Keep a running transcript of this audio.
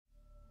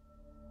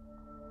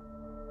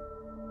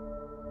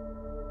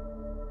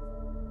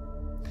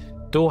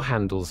Door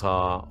handles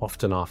are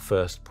often our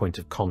first point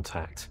of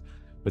contact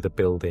with a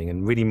building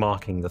and really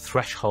marking the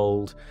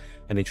threshold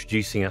and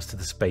introducing us to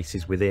the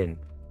spaces within.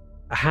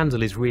 A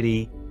handle is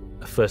really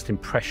a first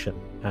impression,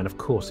 and of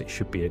course it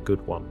should be a good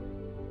one.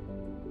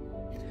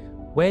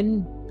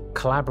 When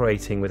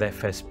collaborating with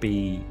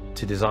FSB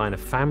to design a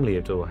family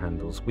of door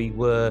handles, we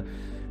were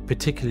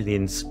particularly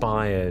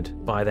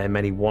inspired by their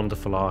many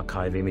wonderful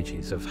archive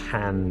images of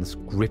hands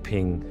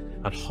gripping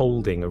and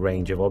holding a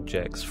range of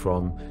objects,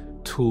 from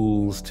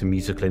tools to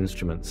musical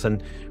instruments,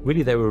 and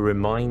really they were a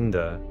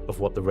reminder of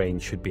what the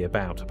range should be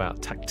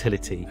about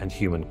tactility and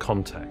human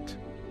contact.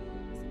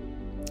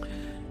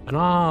 And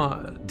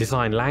our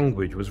design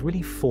language was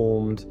really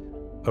formed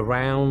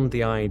around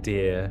the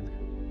idea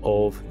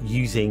of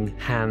using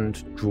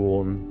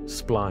hand-drawn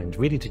splines,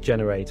 really to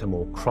generate a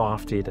more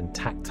crafted and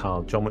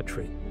tactile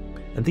geometry.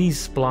 And these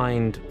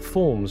splined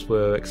forms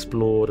were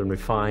explored and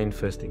refined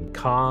first in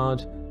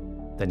card,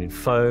 then in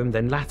foam,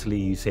 then latterly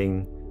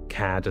using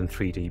CAD and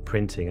 3D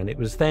printing. And it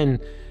was then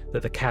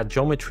that the CAD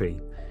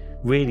geometry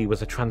really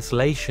was a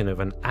translation of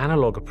an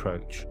analog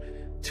approach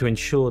to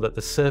ensure that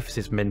the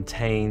surfaces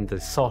maintained the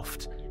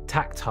soft,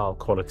 tactile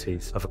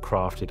qualities of a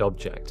crafted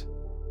object.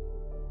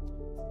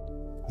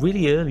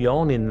 Really early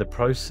on in the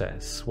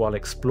process, while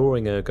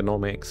exploring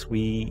ergonomics,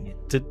 we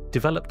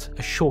developed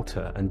a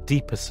shorter and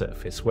deeper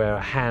surface where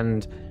a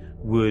hand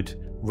would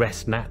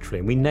rest naturally,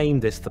 and we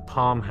named this the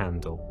palm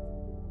handle.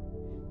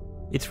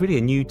 It's really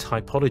a new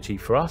typology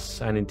for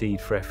us and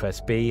indeed for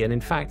FSB, and in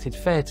fact it's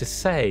fair to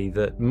say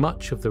that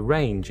much of the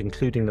range,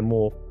 including the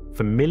more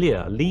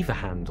familiar lever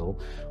handle,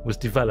 was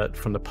developed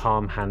from the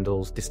palm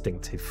handle's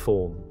distinctive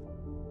form.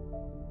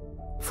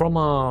 From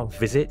our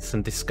visits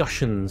and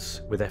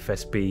discussions with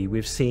FSB,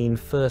 we've seen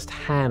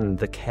firsthand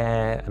the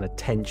care and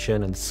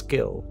attention and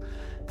skill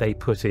they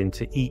put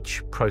into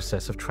each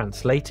process of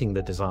translating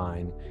the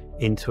design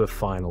into a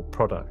final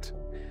product.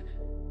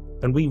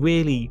 And we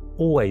really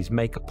always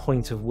make a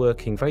point of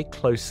working very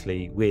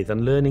closely with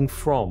and learning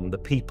from the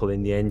people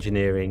in the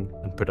engineering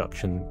and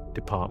production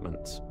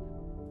departments.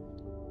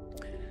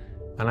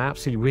 And I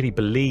absolutely really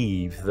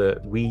believe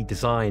that we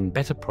design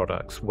better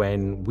products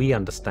when we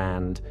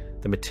understand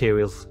the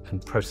materials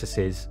and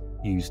processes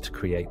used to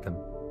create them.